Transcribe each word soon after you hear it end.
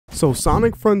So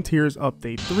Sonic Frontiers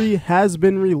Update 3 has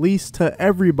been released to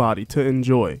everybody to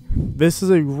enjoy. This is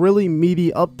a really meaty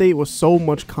update with so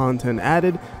much content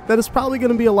added that it's probably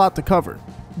going to be a lot to cover.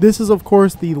 This is of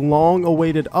course the long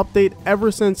awaited update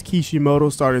ever since Kishimoto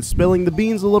started spilling the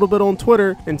beans a little bit on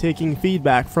Twitter and taking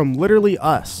feedback from literally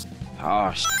us.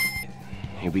 Oh shit,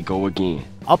 here we go again.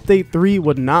 Update 3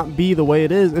 would not be the way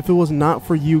it is if it was not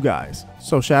for you guys.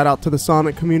 So shout out to the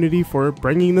Sonic community for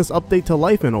bringing this update to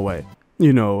life in a way.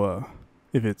 You know,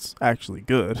 if it's actually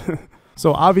good.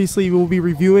 So obviously we'll be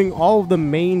reviewing all of the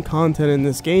main content in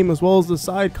this game as well as the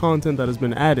side content that has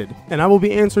been added. And I will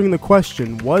be answering the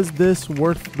question, was this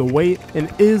worth the wait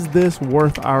and is this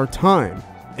worth our time?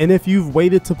 And if you've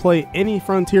waited to play any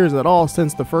Frontiers at all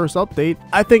since the first update,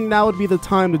 I think now would be the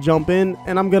time to jump in,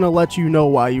 and I'm gonna let you know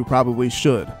why you probably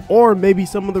should. Or maybe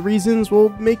some of the reasons will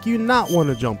make you not want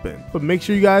to jump in. But make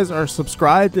sure you guys are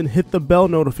subscribed and hit the bell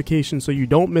notification so you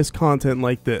don't miss content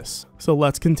like this. So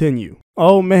let's continue.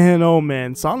 Oh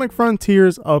man, Sonic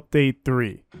Frontiers Update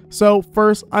 3. So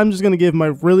first, I'm just going to give my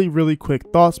really quick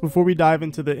thoughts before we dive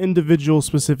into the individual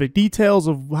specific details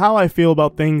of how I feel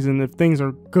about things and if things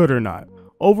are good or not.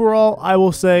 Overall, I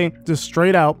will say, just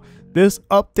straight out, this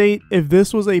update, if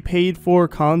this was a paid for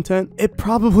content, it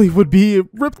probably would be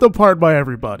ripped apart by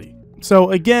everybody.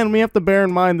 So again, we have to bear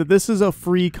in mind that this is a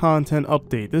free content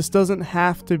update. This doesn't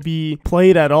have to be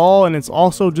played at all, and it's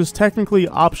also just technically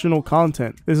optional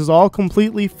content. This is all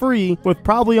completely free with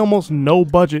probably almost no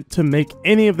budget to make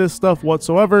any of this stuff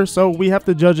whatsoever, so we have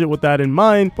to judge it with that in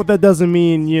mind, but that doesn't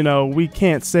mean, you know, we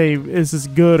can't say is this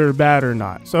good or bad or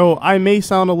not. So I may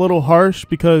sound a little harsh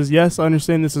because yes, I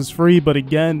understand this is free, but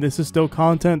again, this is still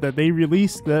content that they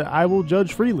released that I will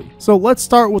judge freely. So let's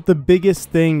start with the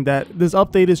biggest thing that this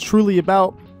update is truly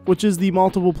about, which is the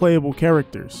multiple playable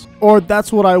characters. Or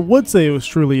that's what I would say it was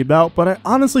truly about, but I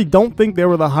honestly don't think they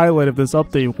were the highlight of this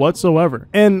update whatsoever.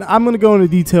 And I'm going to go into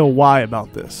detail why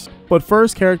about this. But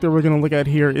first character we're going to look at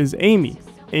here is Amy.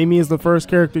 Amy is the first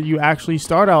character you actually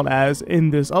start out as in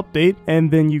this update, and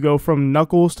then you go from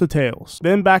Knuckles to Tails,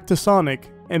 then back to Sonic,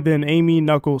 and then Amy,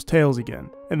 Knuckles, Tails again,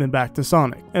 and then back to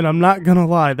Sonic. And I'm not gonna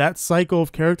lie, that cycle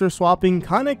of character swapping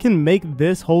kinda can make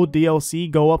this whole DLC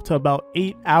go up to about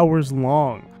 8 hours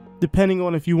long. Depending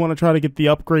on if you want to try to get the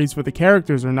upgrades for the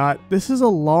characters or not, this is a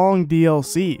long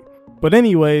DLC. But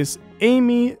anyways,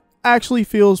 Amy actually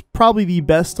feels probably the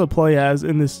best to play as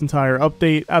in this entire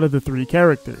update out of the 3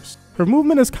 characters. Her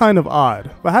movement is kind of odd.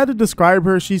 If I had to describe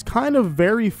her, she's kind of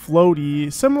very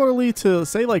floaty, similarly to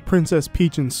say like Princess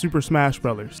Peach in Super Smash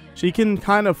Bros. She can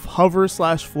kind of hover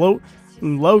slash float,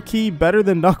 low-key better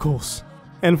than Knuckles.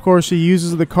 And of course she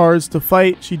uses the cards to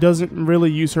fight. She doesn't really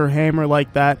use her hammer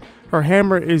like that. Her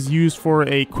hammer is used for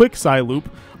a quick side loop.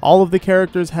 All of the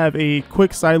characters have a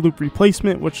quick side loop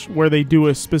replacement, where they do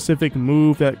a specific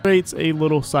move that creates a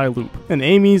little side loop. And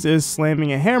Amy's is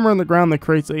slamming a hammer on the ground that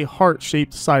creates a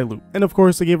heart-shaped side loop. And of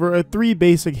course they give her a 3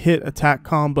 basic hit attack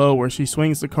combo where she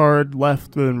swings the card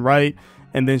left and right,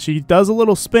 and then she does a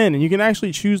little spin, and you can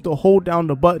actually choose to hold down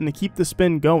the button to keep the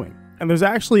spin going. And there's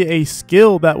actually a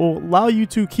skill that will allow you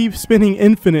to keep spinning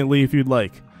infinitely if you'd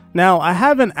like. Now, I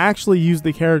haven't actually used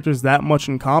the characters that much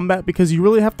in combat because you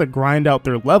really have to grind out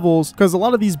their levels, because a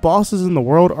lot of these bosses in the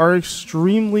world are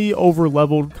extremely over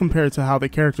leveled compared to how the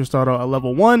characters start out at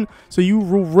level 1, so you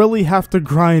really have to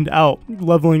grind out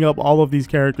leveling up all of these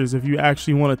characters if you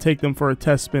actually want to take them for a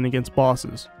test spin against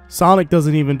bosses. Sonic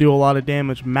doesn't even do a lot of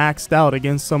damage maxed out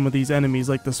against some of these enemies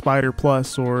like the Spider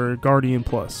Plus or Guardian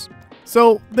Plus.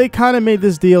 So they kind of made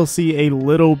this DLC a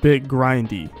little bit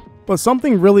grindy. But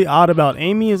something really odd about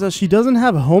Amy is that she doesn't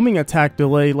have homing attack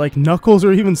delay like Knuckles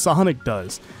or even Sonic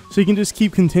does. She can just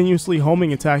keep continuously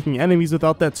homing attacking enemies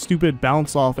without that stupid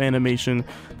bounce off animation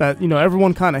that, you know,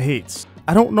 everyone kind of hates.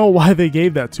 I don't know why they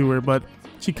gave that to her, but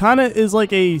she kind of is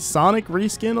like a Sonic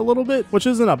reskin a little bit, which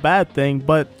isn't a bad thing,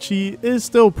 but she is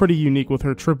still pretty unique with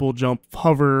her triple jump,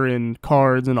 hover, and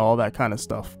cards and all that kind of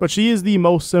stuff. But she is the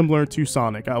most similar to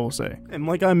Sonic, I will say. And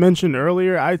like I mentioned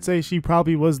earlier, I'd say she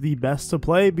probably was the best to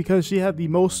play because she had the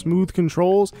most smooth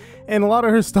controls, and a lot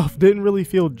of her stuff didn't really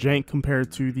feel jank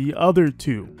compared to the other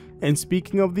 2. And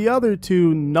speaking of the other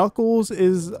 2, Knuckles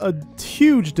is a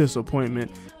huge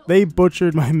disappointment. They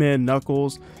butchered my man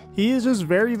Knuckles. He is just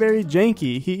very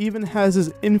janky. He even has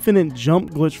his infinite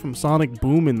jump glitch from Sonic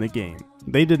Boom in the game.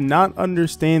 They did not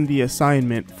understand the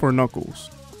assignment for Knuckles.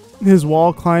 His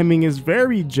wall climbing is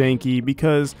very janky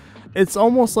because it's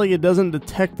almost like it doesn't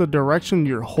detect the direction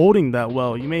you're holding that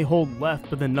well. You may hold left,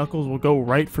 but then Knuckles will go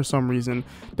right for some reason,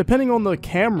 depending on the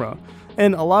camera.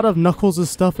 And a lot of Knuckles'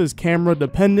 stuff is camera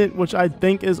dependent, which I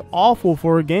think is awful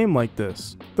for a game like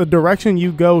this. The direction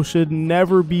you go should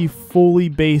never be fully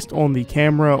based on the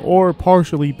camera or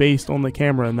partially based on the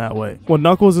camera in that way. Well,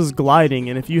 Knuckles is gliding,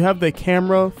 and if you have the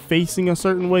camera facing a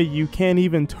certain way, you can't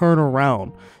even turn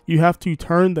around. You have to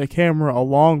turn the camera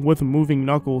along with moving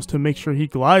Knuckles to make sure he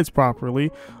glides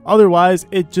properly. Otherwise,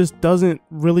 it just doesn't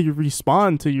really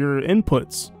respond to your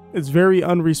inputs. It's very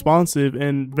unresponsive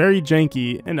and very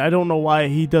janky, and I don't know why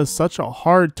he does such a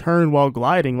hard turn while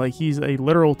gliding like he's a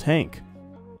literal tank.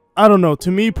 I don't know,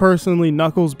 to me personally,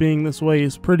 Knuckles being this way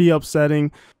is pretty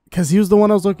upsetting because he was the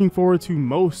one I was looking forward to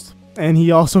most, and he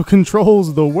also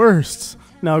controls the worst.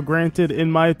 Now granted,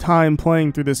 in my time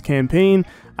playing through this campaign,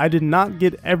 I did not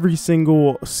get every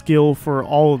single skill for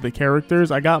all of the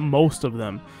characters. I got most of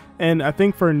them. And I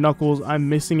think for Knuckles, I'm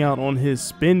missing out on his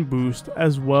spin boost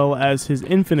as well as his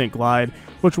infinite glide,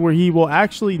 where he will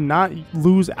actually not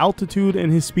lose altitude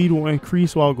and his speed will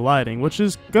increase while gliding, which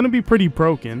is going to be pretty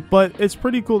broken. But it's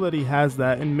pretty cool that he has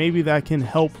that, and maybe that can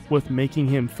help with making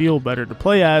him feel better to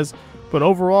play as. But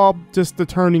overall, just the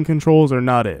turning controls are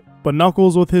not it. But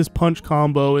Knuckles with his punch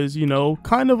combo is, you know,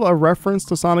 kind of a reference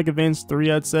to Sonic Advance 3,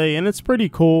 I'd say, and it's pretty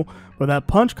cool. But that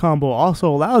punch combo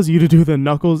also allows you to do the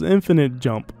Knuckles infinite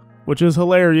jump, which is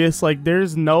hilarious. Like,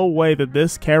 there's no way that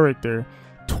this character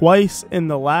twice in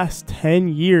the last 10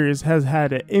 years has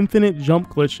had an infinite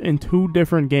jump glitch in 2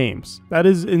 different games. That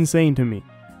is insane to me.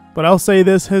 But I'll say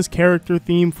this, his character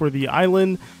theme for the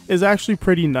island is actually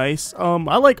pretty nice.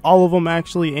 I like all of them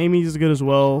actually. Amy's is good as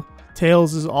well.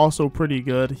 Tails is also pretty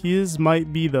good. His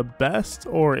might be the best,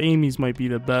 or Amy's might be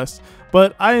the best,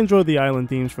 but I enjoy the island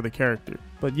themes for the character.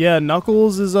 But yeah,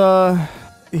 Knuckles is,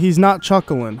 he's not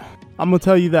chuckling. I'm gonna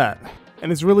tell you that.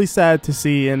 And it's really sad to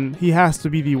see, and he has to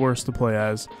be the worst to play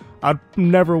as. I'd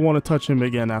never want to touch him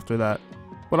again after that.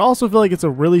 But I also feel like it's a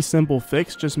really simple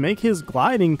fix. Just make his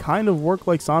gliding kind of work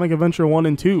like Sonic Adventure 1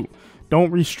 and 2. Don't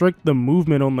restrict the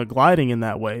movement on the gliding in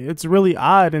that way. It's really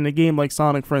odd in a game like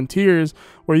Sonic Frontiers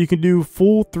where you can do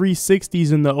full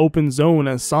 360s in the open zone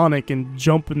as Sonic and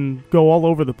jump and go all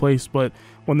over the place, but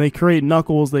when they create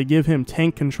Knuckles, they give him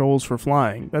tank controls for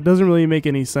flying. That doesn't really make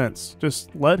any sense.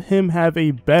 Just let him have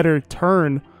a better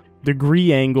turn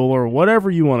degree angle or whatever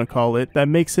you want to call it that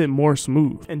makes it more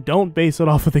smooth, and don't base it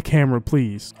off of the camera,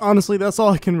 please. Honestly, that's all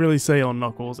I can really say on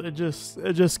Knuckles. It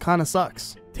just kind of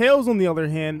sucks. Tails, on the other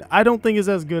hand, I don't think is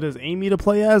as good as Amy to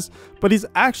play as, but he's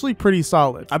actually pretty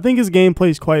solid. I think his gameplay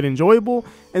is quite enjoyable,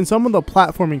 and some of the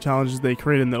platforming challenges they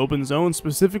create in the open zone,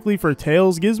 specifically for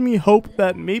Tails, gives me hope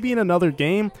that maybe in another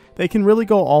game, they can really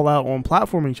go all out on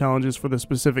platforming challenges for the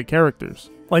specific characters.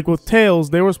 Like with Tails,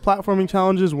 there was platforming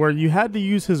challenges where you had to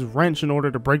use his wrench in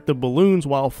order to break the balloons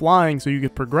while flying so you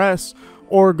could progress,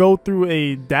 or go through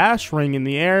a dash ring in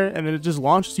the air and then it just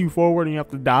launches you forward and you have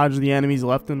to dodge the enemies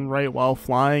left and right while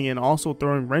flying, and also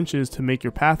throwing wrenches to make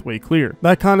your pathway clear.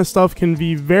 That kind of stuff can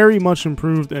be very much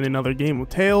improved in another game with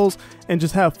Tails, and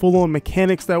just have full-on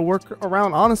mechanics that work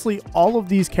around honestly all of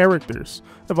these characters.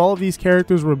 If all of these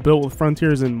characters were built with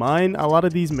Frontiers in mind, a lot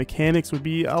of these mechanics would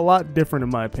be a lot different in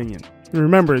my opinion.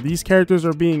 Remember, these characters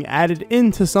are being added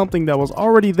into something that was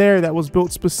already there, that was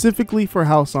built specifically for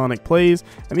how Sonic plays,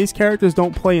 and these characters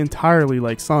don't play entirely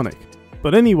like Sonic.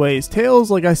 But anyways, Tails,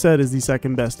 like I said, is the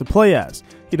second best to play as.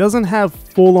 He doesn't have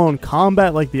full-on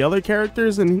combat like the other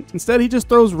characters, and instead he just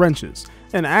throws wrenches.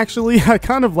 And actually, I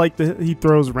kind of like that he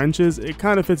throws wrenches. It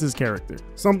kind of fits his character.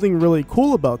 Something really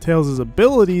cool about Tails'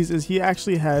 abilities is he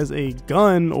actually has a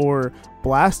gun or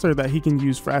blaster that he can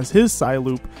use as his side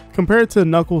loop, compared to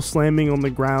Knuckles slamming on the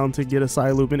ground to get a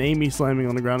side loop and Amy slamming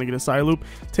on the ground to get a side loop.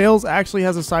 Tails actually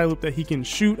has a side loop that he can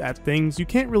shoot at things. You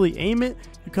can't really aim it.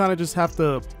 You kind of just have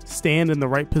to stand in the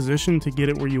right position to get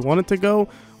it where you want it to go.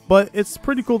 But it's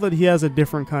pretty cool that he has a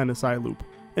different kind of side loop.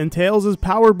 And Tails'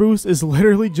 power boost is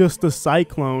literally just a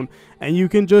cyclone, and you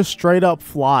can just straight up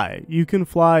fly. You can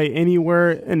fly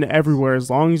anywhere and everywhere as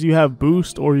long as you have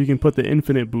boost, or you can put the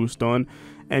infinite boost on,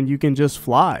 and you can just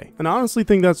fly. And I honestly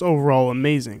think that's overall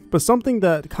amazing. But something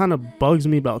that kind of bugs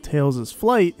me about Tails'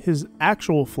 flight, his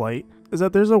actual flight, is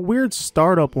that there's a weird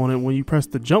startup on it. When you press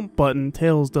the jump button,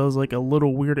 Tails does like a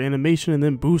little weird animation and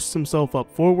then boosts himself up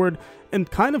forward, and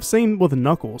kind of same with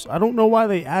Knuckles. I don't know why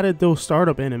they added those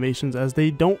startup animations, as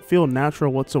they don't feel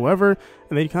natural whatsoever,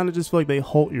 and they kind of just feel like they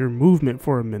halt your movement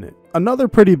for a minute. Another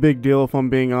pretty big deal, if I'm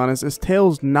being honest, is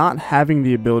Tails not having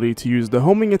the ability to use the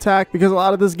homing attack, because a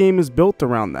lot of this game is built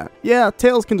around that. Yeah,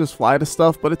 Tails can just fly to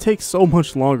stuff, but it takes so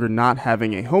much longer not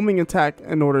having a homing attack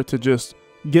in order to just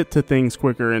get to things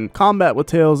quicker, and combat with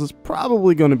Tails is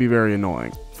probably going to be very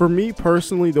annoying. For me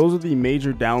personally, those are the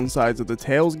major downsides of the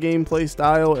Tails gameplay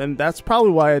style, and that's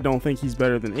probably why I don't think he's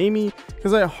better than Amy,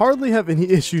 because I hardly have any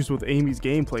issues with Amy's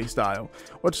gameplay style,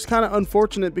 which is kind of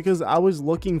unfortunate because I was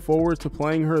looking forward to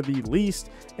playing her the least,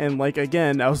 and like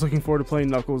again, I was looking forward to playing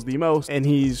Knuckles the most, and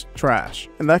he's trash.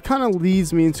 And that kind of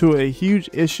leads me into a huge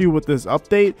issue with this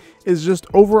update, is just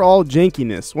overall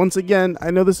jankiness. Once again, I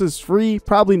know this is free,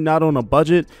 probably not on a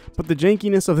budget, but the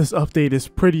jankiness of this update is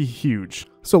pretty huge.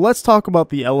 So let's talk about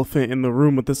the elephant in the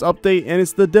room with this update, and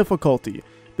it's the difficulty.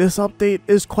 This update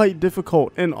is quite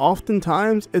difficult, and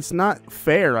oftentimes it's not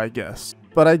fair, I guess.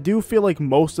 But I do feel like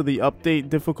most of the update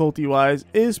difficulty wise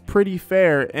is pretty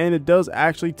fair, and it does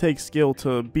actually take skill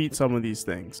to beat some of these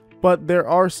things. But there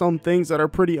are some things that are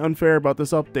pretty unfair about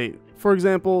this update. For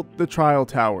example, the trial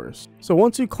towers. So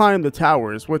once you climb the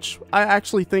towers, which I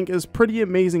actually think is pretty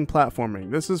amazing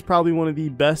platforming, this is probably one of the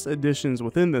best additions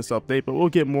within this update, but we'll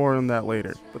get more on that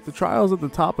later. But the trials at the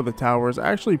top of the towers are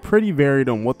actually pretty varied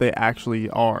on what they actually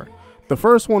are. The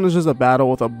first one is just a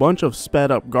battle with a bunch of sped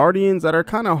up guardians that are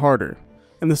kind of harder.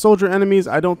 And the soldier enemies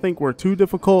I don't think were too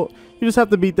difficult, you just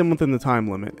have to beat them within the time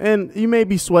limit, and you may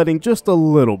be sweating just a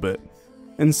little bit.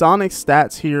 And Sonic's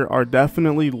stats here are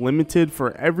definitely limited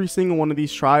for every single one of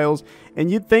these trials, and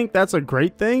you'd think that's a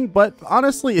great thing, but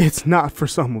honestly it's not for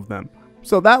some of them.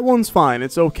 So that one's fine,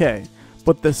 it's okay.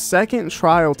 But the second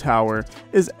trial tower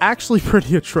is actually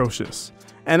pretty atrocious.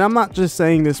 And I'm not just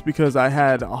saying this because I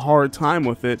had a hard time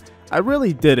with it, I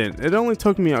really didn't. It only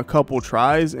took me a couple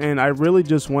tries, and I really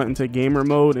just went into gamer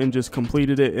mode and just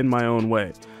completed it in my own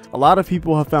way. A lot of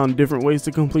people have found different ways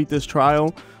to complete this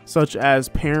trial, such as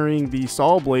pairing the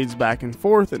saw blades back and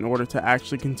forth in order to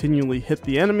actually continually hit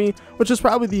the enemy, which is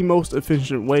probably the most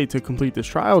efficient way to complete this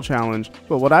trial challenge.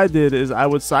 But what I did is I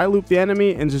would side loop the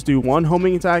enemy and just do one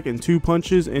homing attack and 2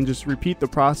 punches and just repeat the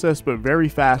process, but very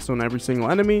fast on every single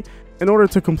enemy in order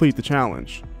to complete the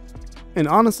challenge. And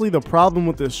honestly, the problem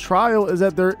with this trial is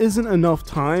that there isn't enough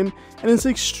time, and it's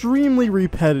extremely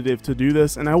repetitive to do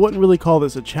this, and I wouldn't really call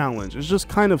this a challenge. It's just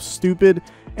kind of stupid,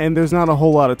 and there's not a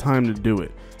whole lot of time to do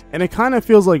it. And it kind of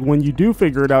feels like when you do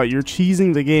figure it out, you're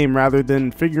cheesing the game rather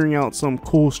than figuring out some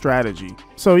cool strategy.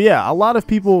 So yeah, a lot of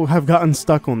people have gotten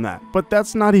stuck on that, but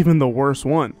that's not even the worst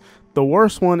one. The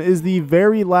worst one is the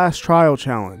very last trial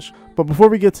challenge. But before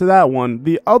we get to that one,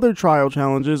 the other trial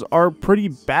challenges are pretty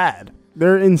bad.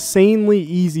 They're insanely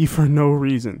easy for no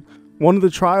reason. One of the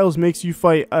trials makes you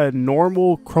fight a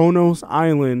normal Kronos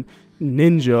Island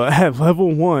ninja at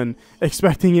level 1,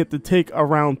 expecting it to take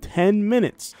around 10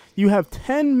 minutes. You have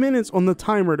 10 minutes on the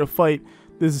timer to fight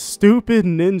this stupid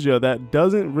ninja that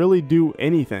doesn't really do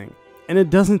anything. And it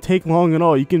doesn't take long at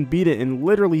all. You can beat it in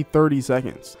literally 30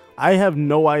 seconds. I have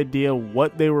no idea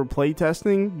what they were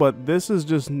playtesting, but this is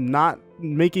just not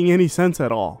making any sense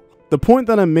at all. The point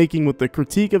that I'm making with the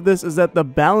critique of this is that the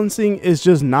balancing is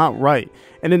just not right,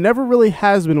 and it never really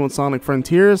has been with Sonic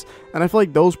Frontiers, and I feel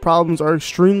like those problems are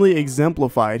extremely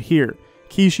exemplified here.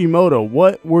 Kishimoto,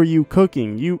 what were you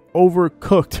cooking? You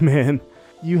overcooked, man.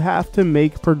 You have to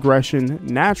make progression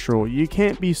natural. You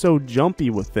can't be so jumpy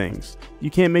with things. You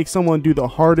can't make someone do the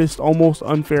hardest, almost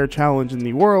unfair challenge in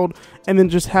the world and then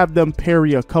just have them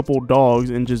parry a couple dogs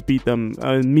and just beat them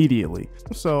immediately.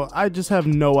 So I just have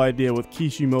no idea what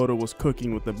Kishimoto was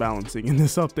cooking with the balancing in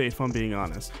this update, if I'm being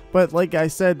honest. But like I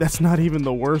said, that's not even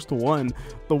the worst one.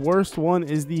 The worst one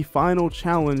is the final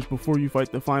challenge before you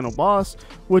fight the final boss,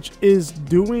 which is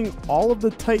doing all of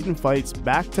the Titan fights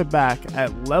back to back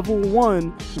at level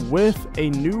 1 with a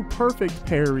new perfect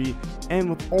parry and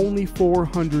with only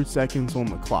 400 seconds on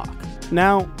the clock.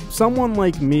 Now, someone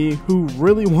like me who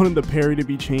really wanted the parry to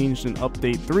be changed in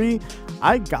Update 3,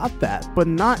 I got that, but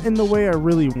not in the way I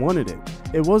really wanted it.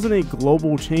 It wasn't a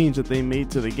global change that they made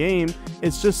to the game,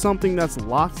 it's just something that's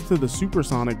locked to the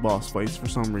Supersonic boss fights for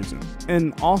some reason.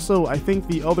 And also, I think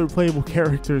the other playable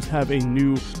characters have a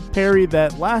new parry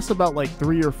that lasts about like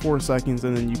 3 or 4 seconds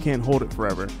and then you can't hold it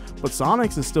forever. But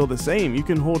Sonic's is still the same, you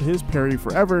can hold his parry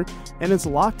forever, and it's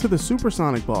locked to the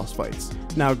Supersonic boss fights.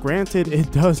 Now granted,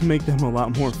 it does make them a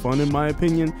lot more fun in my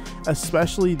opinion,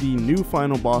 especially the new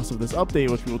final boss of this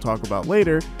update, which we will talk about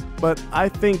later, but I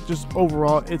think just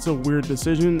overall it's a weird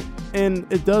decision,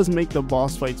 and it does make the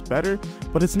boss fights better,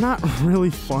 but it's not really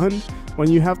fun when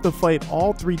you have to fight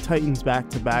all 3 Titans back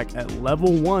to back at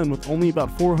level 1 with only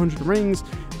about 400 rings,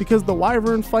 because the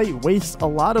Wyvern fight wastes a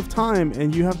lot of time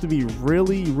and you have to be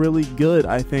really good,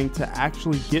 I think, to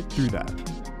actually get through that.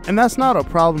 And that's not a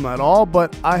problem at all,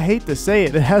 but I hate to say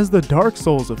it, it has the Dark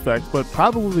Souls effect, but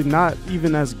probably not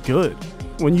even as good.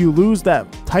 When you lose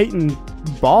that Titan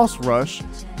boss rush,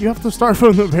 you have to start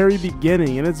from the very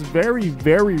beginning, and it's very,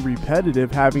 very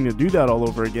repetitive having to do that all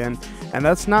over again. And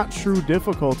that's not true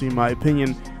difficulty in my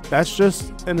opinion. That's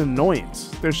just an annoyance.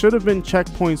 There should have been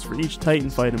checkpoints for each Titan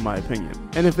fight in my opinion.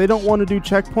 And if they don't want to do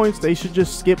checkpoints, they should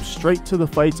just skip straight to the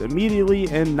fights immediately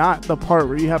and not the part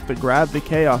where you have to grab the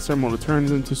Chaos Emerald to turn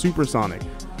into Supersonic.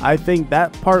 I think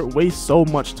that part wastes so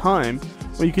much time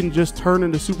when you can just turn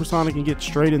into Supersonic and get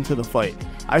straight into the fight.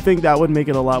 I think that would make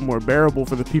it a lot more bearable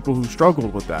for the people who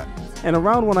struggled with that. And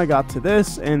around when I got to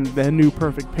this and the new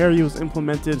perfect parry was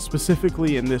implemented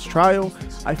specifically in this trial,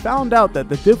 I found out that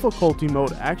the difficulty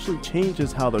mode actually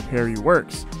changes how the parry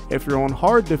works. If you're on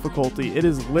hard difficulty, it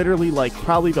is literally like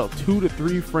probably about 2 to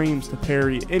 3 frames to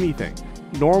parry anything.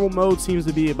 Normal mode seems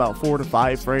to be about 4 to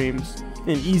 5 frames.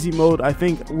 In easy mode, I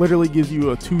think literally gives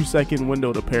you a 2-second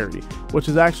window to parry, which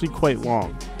is actually quite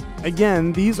long.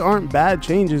 Again, these aren't bad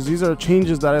changes, these are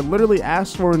changes that I literally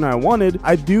asked for and I wanted.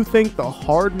 I do think the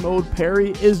hard mode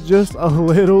parry is just a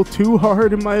little too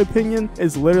hard in my opinion.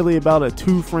 It's literally about a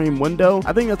 2-frame window.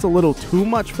 I think that's a little too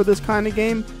much for this kind of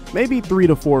game. Maybe 3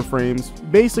 to 4 frames.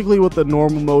 Basically what the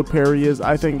normal mode parry is,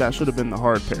 I think that should have been the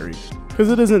hard parry.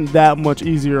 Because it isn't that much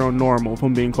easier on normal if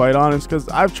I'm being quite honest, because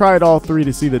I've tried all 3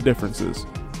 to see the differences.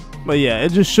 But yeah,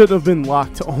 it just should have been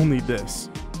locked to only this.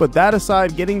 But that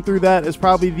aside, getting through that is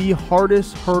probably the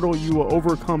hardest hurdle you will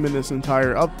overcome in this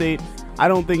entire update. I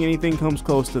don't think anything comes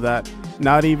close to that.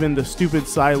 Not even the stupid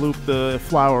side loop, the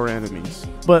flower enemies.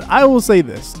 But I will say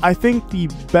this, I think the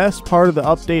best part of the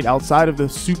update outside of the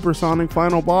Supersonic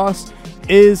final boss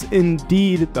is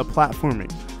indeed the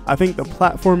platforming. I think the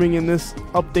platforming in this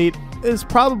update is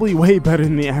probably way better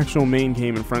than the actual main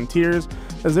game in Frontiers,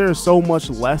 as there is so much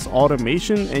less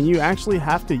automation and you actually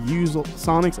have to use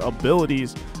Sonic's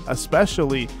abilities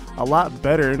especially a lot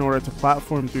better in order to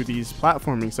platform through these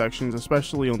platforming sections,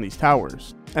 especially on these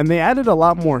towers. And they added a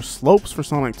lot more slopes for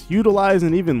Sonic to utilize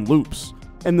and even loops.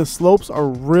 And the slopes are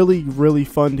really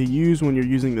fun to use when you're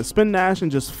using the spin dash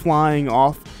and just flying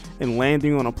off and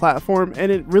landing on a platform,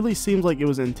 and it really seems like it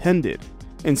was intended.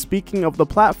 And speaking of the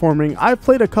platforming, I've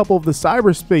played a couple of the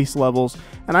cyberspace levels,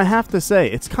 and I have to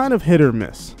say, it's kind of hit or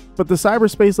miss. But the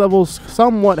cyberspace levels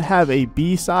somewhat have a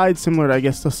B-side, similar to, I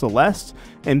guess, to Celeste,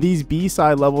 and these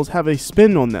B-side levels have a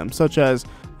spin on them, such as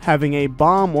having a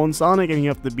bomb on Sonic and you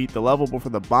have to beat the level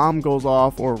before the bomb goes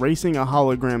off, or racing a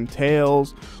hologram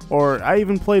Tails, or I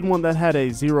even played one that had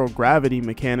a zero gravity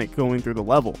mechanic going through the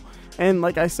level. And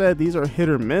like I said, these are hit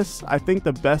or miss. I think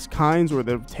the best kinds were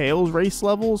the Tails race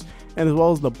levels and as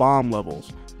well as the bomb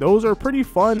levels. Those are pretty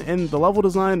fun, and the level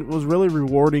design was really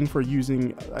rewarding for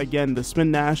using, again, the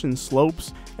spin dash and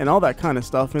slopes and all that kind of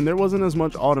stuff, and there wasn't as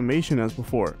much automation as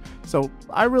before. So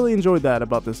I really enjoyed that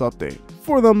about this update,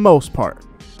 for the most part.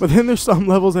 But then there's some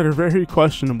levels that are very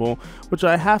questionable, which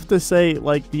I have to say,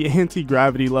 like the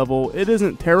anti-gravity level, it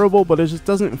isn't terrible, but it just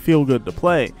doesn't feel good to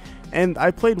play. And I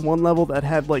played one level that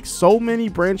had like so many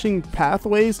branching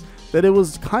pathways that it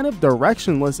was kind of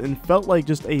directionless and felt like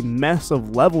just a mess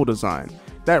of level design.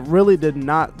 That really did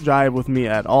not jive with me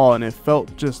at all, and it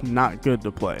felt just not good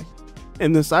to play.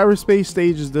 And the cyberspace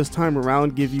stages this time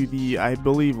around give you the, I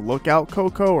believe, Lookout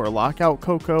Coco or Lockout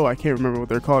Coco, I can't remember what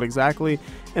they're called exactly,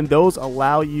 and those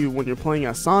allow you, when you're playing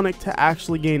as Sonic, to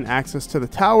actually gain access to the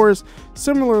towers,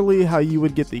 similarly how you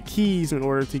would get the keys in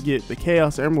order to get the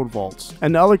Chaos Emerald Vaults.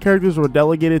 And the other characters were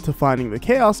delegated to finding the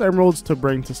Chaos Emeralds to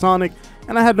bring to Sonic,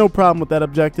 and I had no problem with that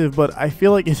objective, but I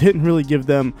feel like it didn't really give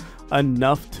them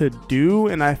enough to do,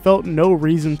 and I felt no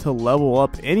reason to level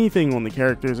up anything on the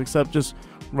characters except just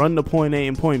run to point A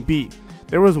and point B.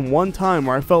 There was one time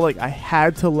where I felt like I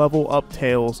had to level up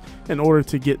Tails in order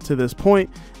to get to this point,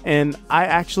 and I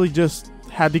actually just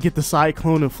had to get the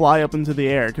Cyclone and fly up into the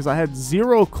air because I had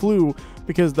zero clue,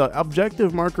 because the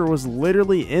objective marker was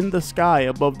literally in the sky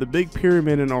above the big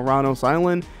pyramid in Oranos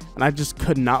Island, and I just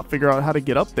could not figure out how to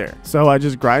get up there. So I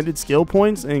just grinded skill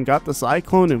points and got the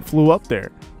Cyclone and flew up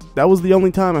there. That was the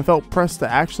only time I felt pressed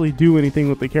to actually do anything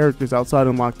with the characters outside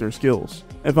unlock their skills.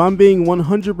 If I'm being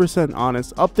 100%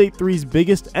 honest, Update 3's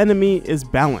biggest enemy is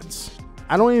balance.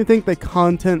 I don't even think the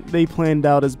content they planned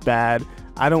out is bad.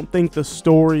 I don't think the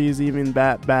story is even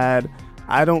that bad.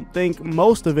 I don't think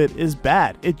most of it is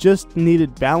bad. It just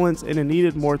needed balance and it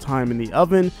needed more time in the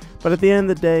oven. But at the end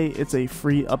of the day, it's a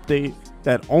free update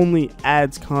that only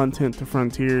adds content to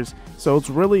Frontiers. So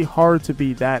it's really hard to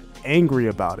be that angry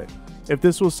about it. If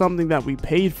this was something that we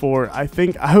paid for, I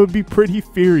think I would be pretty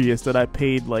furious that I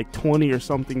paid like $20 or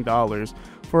something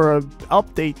for an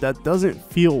update that doesn't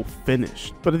feel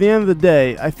finished. But at the end of the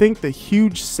day, I think the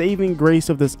huge saving grace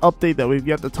of this update that we've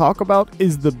yet to talk about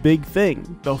is the big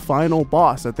thing, the final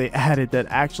boss that they added that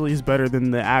actually is better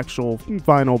than the actual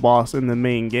final boss in the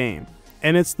main game.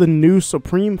 And it's the new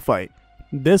Supreme fight.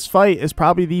 This fight is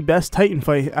probably the best Titan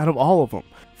fight out of all of them.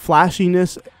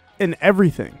 Flashiness and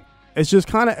everything. It's just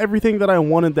kind of everything that I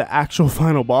wanted the actual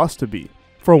final boss to be.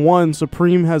 For one,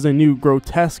 Supreme has a new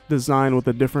grotesque design with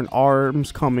the different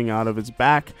arms coming out of its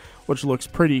back, which looks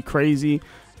pretty crazy.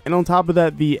 And on top of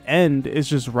that, the end is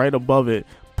just right above it,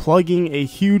 plugging a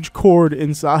huge cord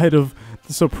inside of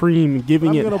the Supreme,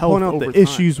 giving it health over the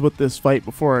issues with this fight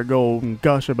before I go and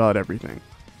gush about everything.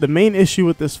 The main issue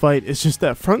with this fight is just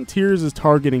that Frontiers'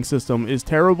 targeting system is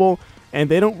terrible, and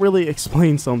they don't really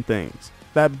explain some things.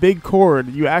 That big cord,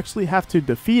 you actually have to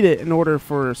defeat it in order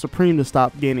for Supreme to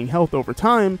stop gaining health over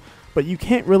time, but you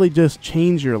can't really just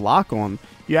change your lock on.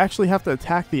 You actually have to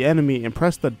attack the enemy and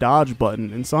press the dodge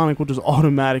button, and Sonic will just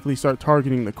automatically start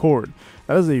targeting the cord.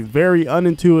 That is a very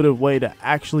unintuitive way to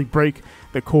actually break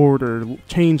the cord or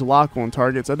change lock on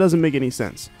targets. That doesn't make any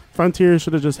sense. Frontier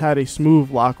should have just had a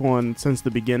smooth lock on since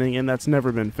the beginning, and that's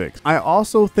never been fixed. I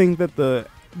also think that the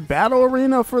battle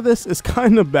arena for this is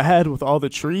kind of bad with all the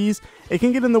trees. It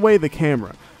can get in the way of the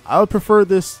camera. I would prefer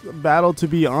this battle to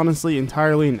be honestly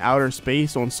entirely in outer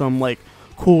space on some like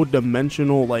cool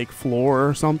dimensional like floor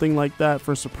or something like that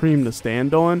for Supreme to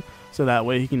stand on, so that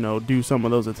way he can do some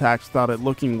of those attacks without it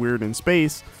looking weird in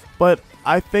space. But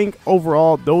I think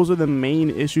overall those are the main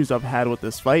issues I've had with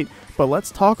this fight. But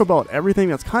let's talk about everything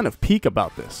that's kind of peak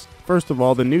about this. First of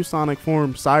all, the new Sonic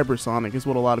form, Cyber Sonic is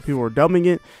what a lot of people are dubbing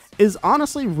it, is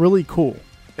honestly really cool.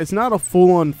 It's not a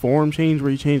full-on form change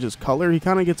where he changes color. He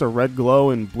kind of gets a red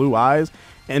glow and blue eyes,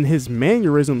 and his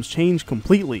mannerisms change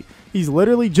completely. He's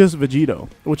literally just Vegito,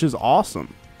 which is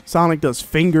awesome. Sonic does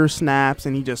finger snaps,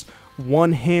 and he just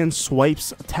one-hand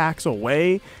swipes attacks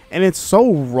away, and it's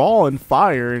so raw and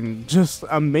fire, and just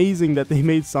amazing that they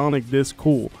made Sonic this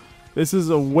cool. This is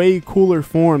a way cooler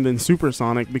form than Super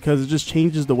Sonic because it just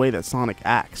changes the way that Sonic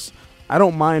acts. I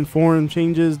don't mind form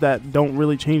changes that don't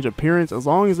really change appearance as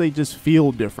long as they just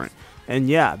feel different. And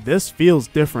yeah, this feels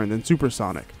different than Super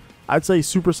Sonic. I'd say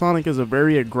Super Sonic is a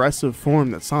very aggressive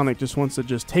form that Sonic just wants to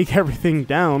just take everything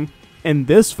down. And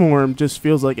this form just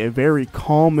feels like a very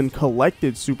calm and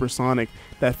collected Super Sonic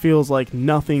that feels like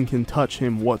nothing can touch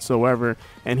him whatsoever,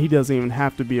 and he doesn't even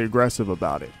have to be aggressive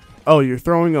about it. Oh, you're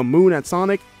throwing a moon at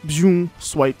Sonic? Boom,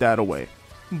 swipe that away.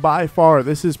 By far,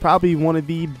 this is probably one of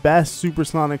the best Super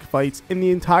Sonic fights in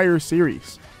the entire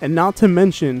series. And not to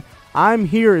mention, I'm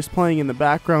Here is playing in the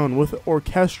background with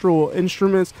orchestral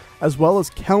instruments, as well as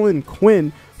Kellen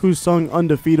Quinn, who sung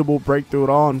Undefeatable, Break Through It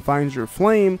All, and Find Your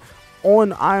Flame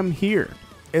on I'm Here.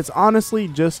 It's honestly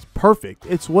just perfect.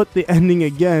 It's what the ending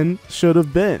again should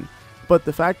have been. But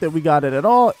the fact that we got it at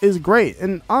all is great,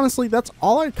 and honestly that's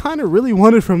all I kind of really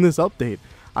wanted from this update.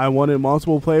 I wanted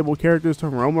multiple playable characters to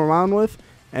roam around with,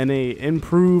 and a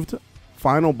improved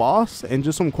final boss, and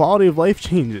just some quality of life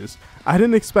changes. I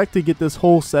didn't expect to get this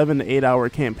whole 7 to 8 hour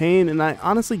campaign, and I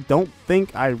honestly don't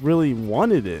think I really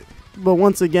wanted it. But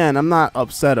once again, I'm not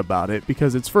upset about it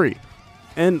because it's free.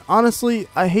 And honestly,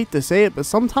 I hate to say it, but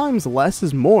sometimes less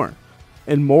is more,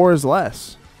 and more is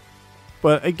less.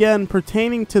 But again,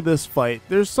 pertaining to this fight,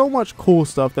 there's so much cool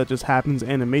stuff that just happens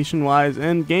animation-wise,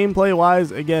 and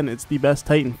gameplay-wise, again, it's the best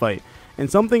Titan fight. And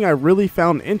something I really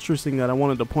found interesting that I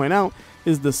wanted to point out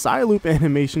is the Psyloop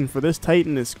animation for this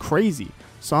Titan is crazy.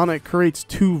 Sonic creates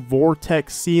 2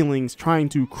 vortex ceilings trying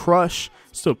to crush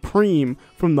Supreme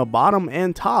from the bottom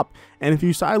and top, and if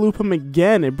you Psyloop him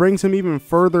again, it brings him even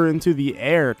further into the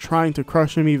air, trying to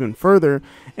crush him even further.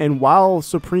 And while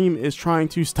Supreme is trying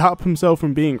to stop himself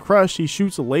from being crushed, he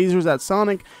shoots lasers at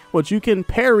Sonic, which you can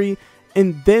parry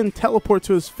and then teleport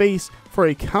to his face for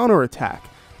a counterattack.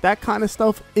 That kind of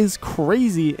stuff is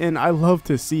crazy, and I love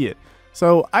to see it.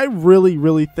 So I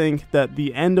really think that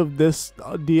the end of this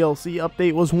DLC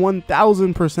update was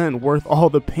 1000% worth all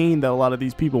the pain that a lot of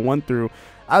these people went through.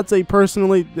 I'd say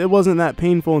personally it wasn't that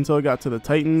painful until it got to the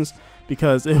Titans,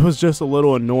 because it was just a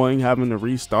little annoying having to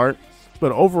restart.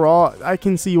 But overall, I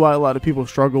can see why a lot of people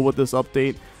struggle with this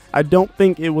update. I don't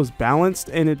think it was balanced,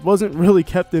 and it wasn't really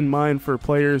kept in mind for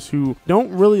players who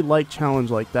don't really like challenge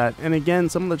like that. And again,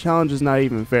 some of the challenge is not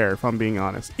even fair, if I'm being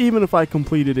honest, even if I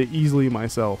completed it easily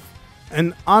myself.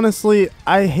 And honestly,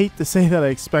 I hate to say that I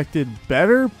expected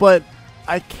better, but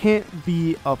I can't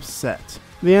be upset.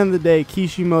 At the end of the day,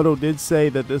 Kishimoto did say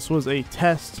that this was a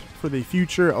test for the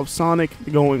future of Sonic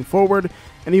going forward,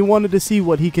 and he wanted to see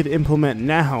what he could implement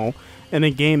now in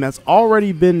a game that's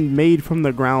already been made from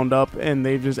the ground up, and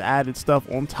they've just added stuff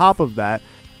on top of that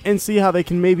and see how they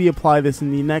can maybe apply this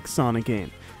in the next Sonic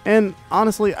game. And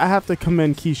honestly, I have to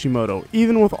commend Kishimoto.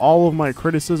 Even with all of my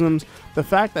criticisms, the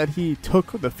fact that he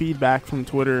took the feedback from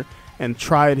Twitter and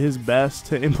tried his best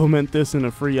to implement this in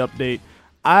a free update,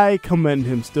 I commend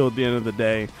him still at the end of the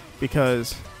day,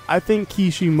 because I think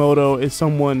Kishimoto is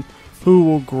someone who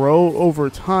will grow over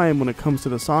time when it comes to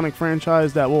the Sonic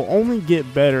franchise, that will only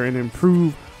get better and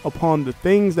improve upon the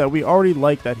things that we already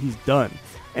like that he's done,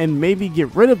 and maybe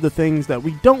get rid of the things that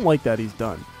we don't like that he's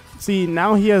done. See,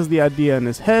 now he has the idea in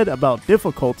his head about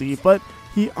difficulty, but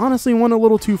he honestly went a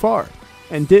little too far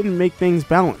and didn't make things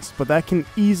balanced, but that can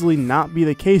easily not be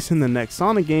the case in the next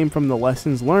Sonic game from the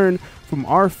lessons learned from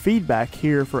our feedback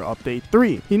here for Update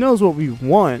 3. He knows what we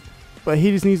want, but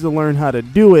he just needs to learn how to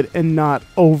do it and not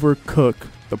overcook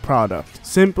the product.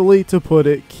 Simply to put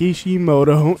it,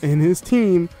 Kishimoto and his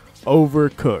team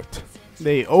overcooked.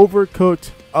 They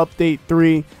overcooked Update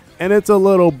 3, and it's a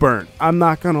little burnt. I'm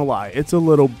not gonna lie, it's a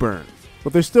little burnt.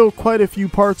 But there's still quite a few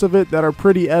parts of it that are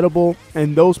pretty edible,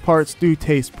 and those parts do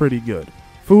taste pretty good.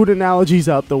 Food analogies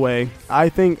out the way, I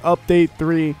think Update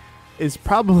 3 is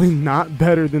probably not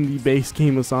better than the base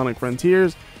game of Sonic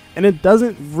Frontiers, and it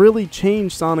doesn't really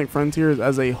change Sonic Frontiers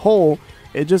as a whole.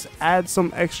 It just adds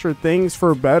some extra things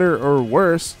for better or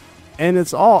worse, and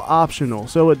it's all optional,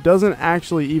 so it doesn't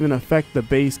actually even affect the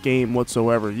base game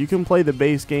whatsoever. You can play the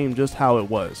base game just how it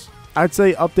was. I'd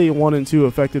say Update 1 and 2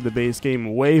 affected the base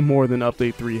game way more than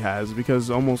Update 3 has, because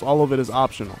almost all of it is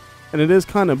optional. And it is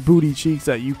kind of booty cheeks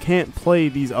that you can't play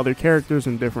these other characters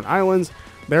in different islands.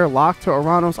 They're locked to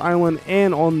Oranos Island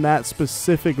and on that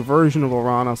specific version of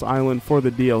Oranos Island for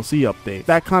the DLC update.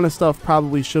 That kind of stuff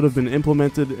probably should have been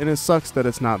implemented, and it sucks that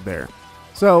it's not there.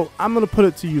 So I'm going to put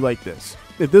it to you like this.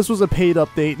 If this was a paid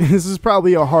update, this is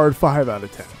probably a hard 5 out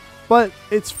of 10. But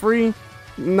it's free,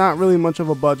 not really much of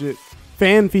a budget.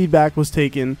 Fan feedback was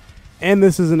taken, and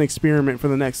this is an experiment for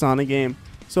the next Sonic game.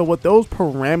 So with those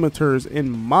parameters in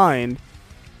mind,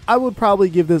 I would probably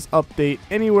give this update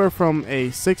anywhere from a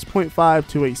 6.5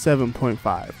 to a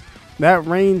 7.5. That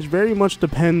range very much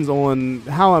depends on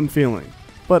how I'm feeling.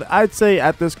 But I'd say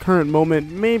at this current moment,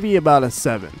 maybe about a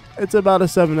 7. It's about a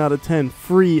 7 out of 10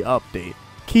 free update.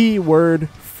 Keyword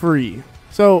free.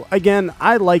 So again,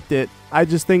 I liked it. I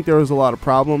just think there was a lot of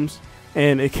problems,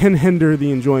 and it can hinder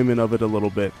the enjoyment of it a little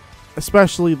bit.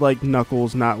 Especially like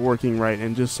Knuckles not working right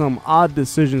and just some odd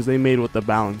decisions they made with the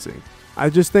balancing. I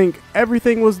just think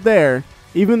everything was there,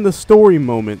 even the story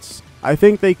moments. I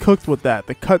think they cooked with that.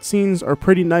 The cutscenes are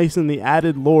pretty nice and the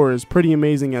added lore is pretty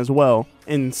amazing as well.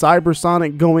 And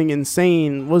Cybersonic going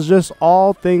insane was just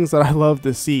all things that I love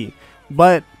to see.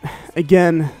 But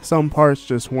again, some parts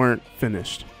just weren't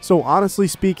finished. So honestly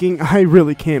speaking, I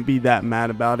really can't be that mad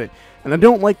about it. And I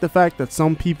don't like the fact that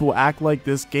some people act like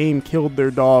this game killed their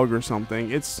dog or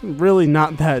something. It's really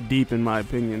not that deep in my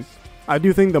opinion. I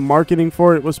do think the marketing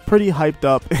for it was pretty hyped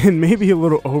up and maybe a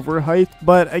little overhyped,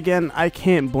 but again, I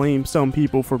can't blame some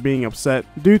people for being upset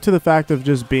due to the fact of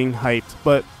just being hyped.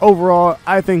 But overall,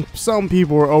 I think some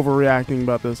people were overreacting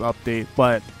about this update.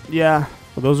 But yeah,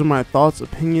 well, those are my thoughts,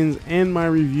 opinions, and my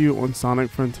review on Sonic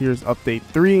Frontiers Update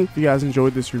 3. If you guys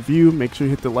enjoyed this review, make sure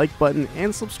you hit the like button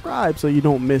and subscribe so you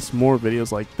don't miss more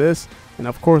videos like this. And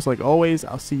of course, like always,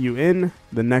 I'll see you in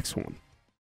the next one.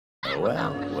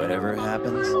 Well, whatever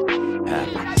happens,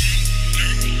 happens.